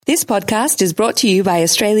This podcast is brought to you by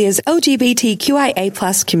Australia's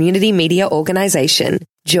LGBTQIA+ community media organisation,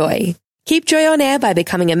 Joy. Keep Joy on air by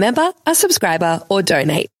becoming a member, a subscriber, or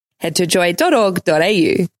donate. Head to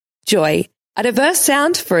joy.org.au. Joy, a diverse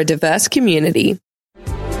sound for a diverse community.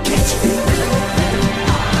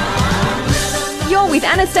 You're with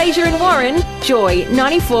Anastasia and Warren, Joy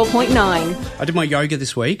 94.9. I did my yoga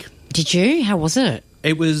this week. Did you? How was it?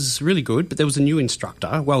 It was really good, but there was a new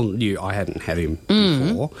instructor. Well, I hadn't had him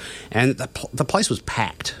before. And the place was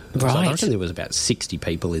packed. Right. I reckon there was about 60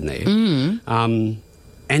 people in there. And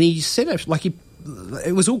he said, it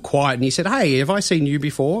was all quiet, and he said, "Hey, have I seen you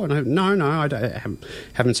before?" And I, no, I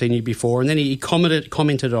haven't seen you before. And then he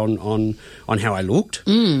commented on how I looked,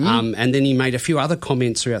 and then he made a few other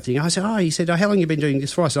comments throughout the thing. I said, he said, how long have you been doing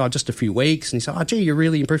this for? I said, just a few weeks. And he said, gee, you're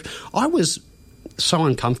really improved. I was so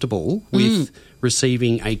uncomfortable with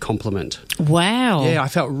receiving a compliment. Wow. Yeah, I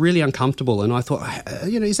felt really uncomfortable, and I thought,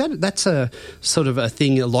 that's a sort of a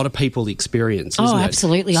thing a lot of people experience, isn't it?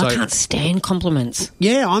 Absolutely. So, I can't stand compliments.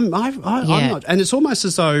 Yeah, I'm not. And it's almost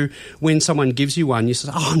as though when someone gives you one, you say,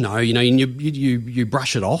 no, and you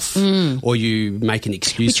brush it off or you make an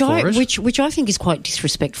excuse for it. Which I think is quite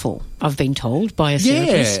disrespectful, I've been told by a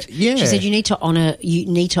therapist. Yeah. She said you need to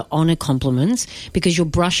honour compliments because you're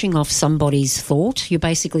brushing off somebody's thought. You're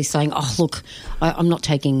basically saying, look, I'm not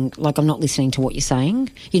listening to what you're saying.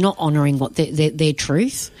 You're not honouring what their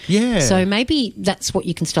truth. Yeah. So maybe that's what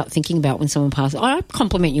you can start thinking about when someone passes. I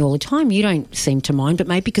compliment you all the time. You don't seem to mind, but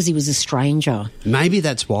maybe because he was a stranger. Maybe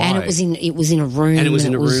that's why. And it was in a room. And it was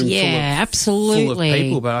in a room absolutely. full of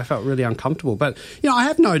people, but I felt really uncomfortable. But, I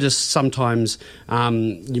have noticed sometimes, I've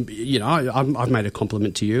made a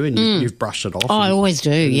compliment to you and you've brushed it off. I always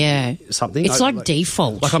do, yeah. Something. It's like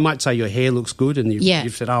default. Like I might say your hair looks good and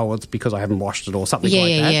you've said, it's because I haven't washed it or something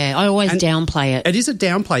like that. Yeah. I always downplay it. It is a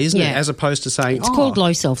downplay, isn't it? As opposed to saying, it's called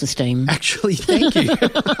low self-esteem. Actually, thank you.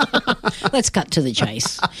 Let's cut to the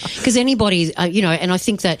chase. Because anybody, and I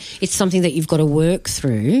think that it's something that you've got to work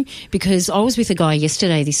through, because I was with a guy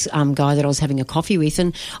yesterday, this guy that I was having a coffee with,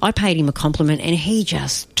 and I paid him a compliment and he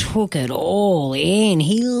just took it all in.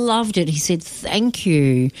 He loved it. He said, thank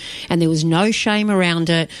you. And there was no shame around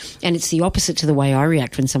it. And it's the opposite to the way I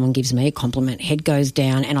react when someone gives me a compliment. Head goes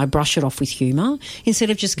down and I brush it off with humour instead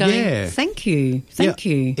of just going, thank you.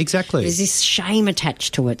 Exactly. There's this shame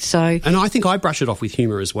attached to it. So, and I think I brush it off with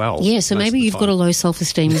humour as well. Yeah, so maybe you've got a low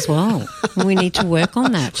self-esteem as well. We need to work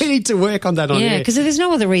on that. We need to work on that on air. because there's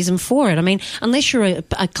no other reason for it. I mean, unless you're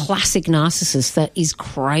a classic narcissist that is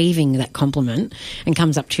craving that compliment and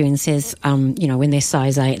comes up to you and says, when they're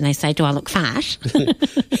size 8 and they say, do I look fat?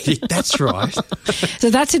 That's right. So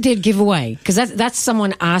that's a dead giveaway, because that's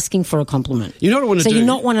someone asking for a compliment. You know what I want to do? So you're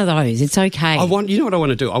not one of those. It's okay. You know what I want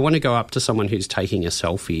to do? I want to go up to someone who's taking a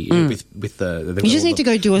selfie with the you just need to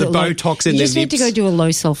go do the Botox in their lips. You just need to go do a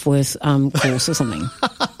low self-worth course or something.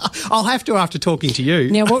 I'll have to after talking to you.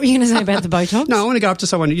 Now, what were you going to say about the Botox? No, I want to go up to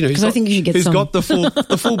someone who's got the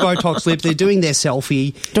full Botox lip. They're doing their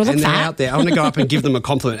selfie and they're out there. I want to go up and give them a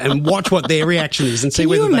compliment and watch what their reaction is and see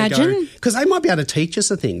whether they go. Because they might be able to teach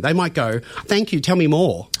us a thing. They might go, thank you, tell me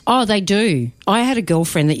more. Oh, they do. I had a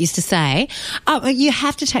girlfriend that used to say, you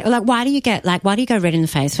have to take, why do you go red in the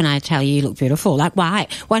face when I tell you look beautiful? Why?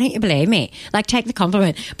 Why don't you believe me? Take the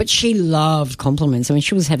compliment. But she loved compliments. I mean,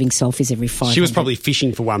 she was having selfies every 5 minutes. She was probably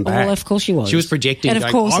fishing for one back. Oh, of course she was. She was projecting,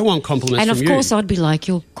 I want compliments from you. And of course I'd be like,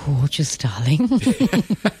 you're gorgeous, darling.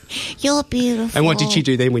 You're beautiful. And what did she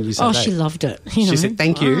do then when you said that? Oh, she loved it. She said,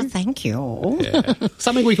 thank you. Oh, thank you. Yeah.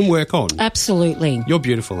 Something we can work on. Absolutely. You're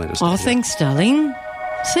beautiful, Anastasia. Oh, thanks, darling.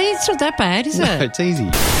 See, it's not that bad, is it? No, it's easy.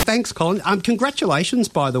 Thanks, Colin. Congratulations,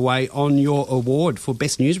 by the way, on your award for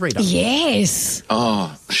Best Newsreader. Yes.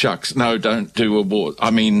 Oh, shucks. No, don't do award.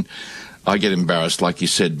 I mean, I get embarrassed, like you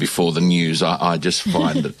said, before the news. I just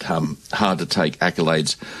find it hard to take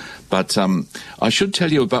accolades. But I should tell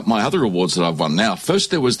you about my other awards that I've won. Now, first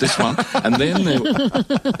there was this one, and then there...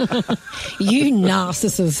 You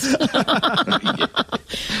narcissist. Yeah.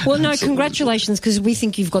 Well, no, congratulations, because we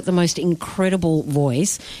think you've got the most incredible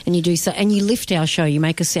voice, and you do so, and you lift our show. You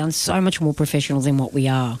make us sound so much more professional than what we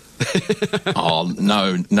are. Oh,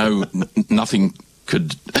 no, nothing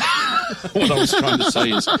could... What I was trying to say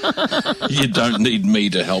is you don't need me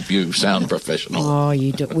to help you sound professional. Oh,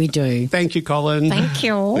 you do. We do. Thank you, Colin. Thank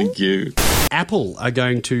you. Thank you. Apple are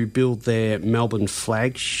going to build their Melbourne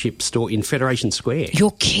flagship store in Federation Square.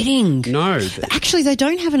 You're kidding. No. Actually, they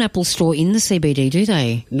don't have an Apple store in the CBD, do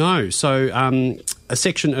they? No. So a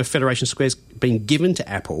section of Federation Square's been given to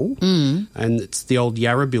Apple, and it's the old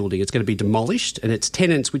Yarra building. It's going to be demolished, and its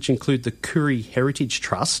tenants, which include the Koori Heritage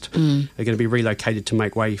Trust, are going to be relocated to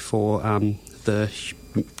make way for the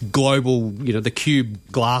global, the cube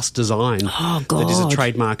glass design. Oh, God. That is a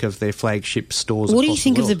trademark of their flagship stores. What do you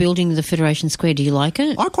think of the building of the Federation Square? Do you like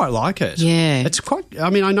it? I quite like it. Yeah. It's quite, I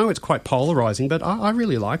know it's quite polarising, but I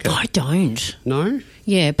really like it. I don't. No?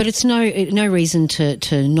 Yeah, but it's no reason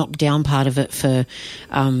to knock down part of it for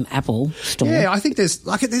Apple store. Yeah, I think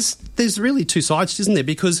there's really two sides, isn't there?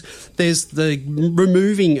 Because there's the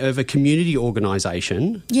removing of a community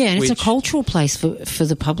organisation. Yeah, and it's a cultural place for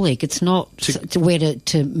the public. It's not where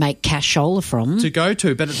to make cashola from. To go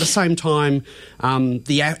to, but at the same time,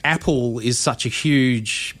 the Apple is such a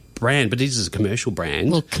huge brand, but it is a commercial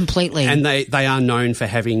brand. Well, completely. And they are known for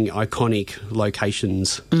having iconic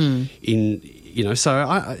locations in... so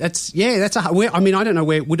I don't know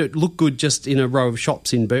where would it look good just in a row of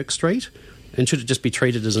shops in Burke Street, and should it just be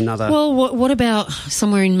treated as another? Well, what about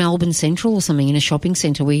somewhere in Melbourne Central or something, in a shopping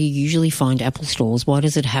centre where you usually find Apple stores? Why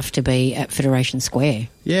does it have to be at Federation Square?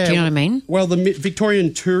 Yeah, do you know what I mean? Well, the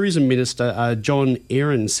Victorian Tourism Minister John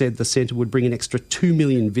Aaron said the centre would bring an extra 2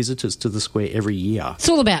 million visitors to the square every year. It's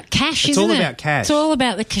all about cash, isn't it? It's all about cash. It's all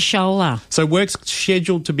about the cashola. So work's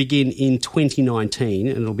scheduled to begin in 2019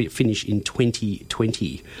 and it'll be finished in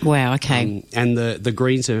 2020. Wow, okay. And the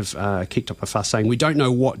Greens have kicked up a fuss saying we don't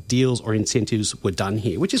know what deals or incentives were done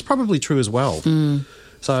here, which is probably true as well.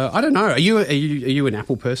 So I don't know. Are you an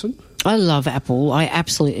Apple person? I love Apple. I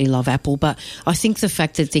absolutely love Apple. But I think the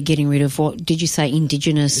fact that they're getting rid of, what did you say,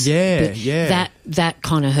 Indigenous? Yeah. That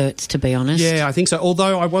kind of hurts, to be honest. Yeah, I think so.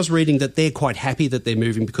 Although I was reading that they're quite happy that they're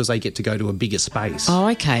moving because they get to go to a bigger space. Oh,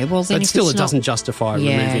 okay. Well, then but still, it doesn't justify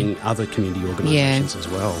removing other community organisations as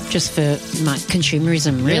well. Just for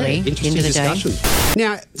consumerism, really. Yeah, interesting at the end of the discussion. day.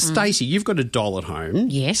 Now, Stacey, you've got a doll at home.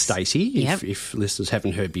 Yes. Stacey, if listeners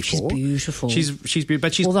haven't heard before. She's beautiful. She's beautiful,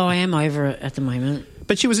 but she's... Although I am over it at the moment.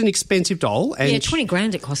 But she was an expensive doll. And yeah,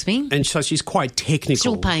 $20,000 it cost me. And so she's quite technical.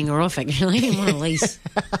 Still paying her off, actually. I'm on a lease.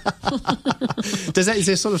 Is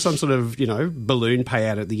there some sort of balloon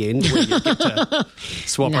payout at the end where you get to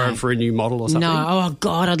swap her for a new model or something? No. Oh,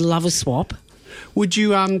 God, I'd love a swap. Would you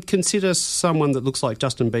consider someone that looks like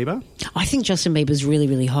Justin Bieber? I think Justin Bieber's really,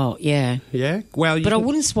 really hot, yeah. Yeah? Well, I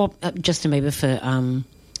wouldn't swap Justin Bieber for...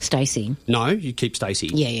 Stacey. No, you keep Stacey.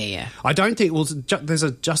 Yeah. I don't think... Well, there's a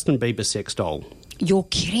Justin Bieber sex doll. You're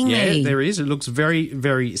kidding me. Yeah, there is. It looks very,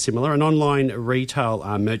 very similar. An online retail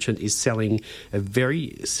merchant is selling a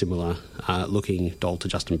very similar looking doll to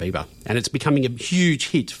Justin Bieber. And it's becoming a huge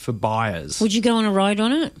hit for buyers. Would you go on a ride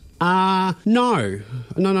on it? No,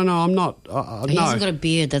 I'm not. He hasn't got a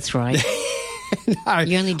beard, that's right. No.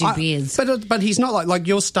 You only do beards. But he's not like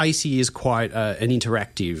your Stacey is quite an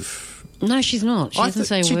interactive... No, she's not. She doesn't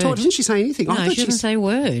say a word. Doesn't she say anything? No, she doesn't say a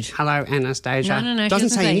word. Hello, Anastasia. No, she doesn't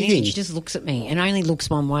say anything. She just looks at me and only looks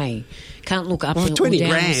one way. Can't look up or down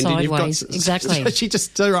or sideways. Exactly. She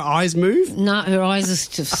just, do her eyes move? No, her eyes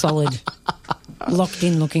are just solid. Locked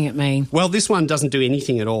in looking at me. Well, this one doesn't do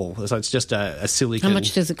anything at all. So it's just a silicone. How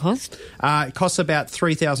much does it cost? It costs about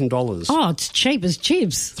 $3,000. Oh, it's cheap as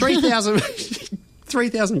chips.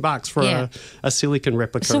 $3,000 for a silicone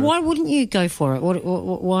replica. So why wouldn't you go for it?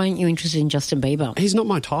 Why aren't you interested in Justin Bieber? He's not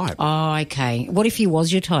my type. Oh, okay. What if he was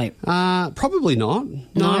your type? Probably not.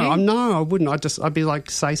 No, I wouldn't. I'd be like,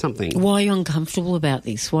 say something. Why are you uncomfortable about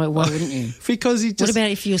this? Why wouldn't you? Because he just... What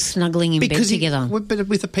about if you're snuggling in bed together? But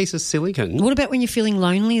with a piece of silicone. What about when you're feeling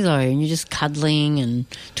lonely, though, and you're just cuddling and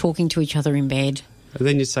talking to each other in bed? And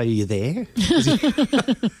then you say, are you there?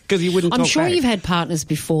 Because you wouldn't talk I'm sure back. You've had partners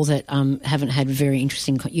before that haven't had very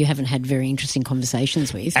interesting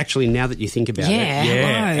conversations with. Actually, now that you think about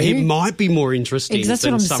hello. it might be more interesting That's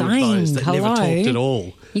than what I'm some saying. of those that never talked at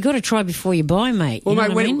all. You got to try before you buy, mate. Well, you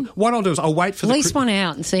know mate, what I'll do is I'll wait for lease one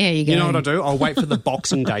out and see how you go. You know what I'll do? I'll wait for the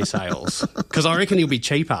Boxing Day sales because I reckon he'll be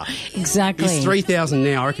cheaper. Exactly. He's $3,000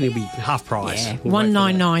 now. I reckon he'll be half price. Yeah,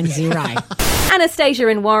 1990. Anastasia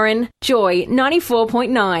and Warren, Joy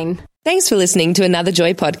 94.9. Thanks for listening to another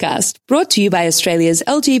Joy podcast, brought to you by Australia's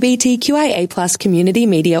LGBTQIA+ community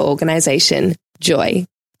media organisation, Joy.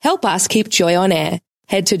 Help us keep Joy on air.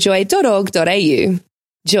 Head to joy.org.au.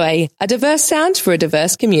 Joy, a diverse sound for a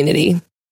diverse community.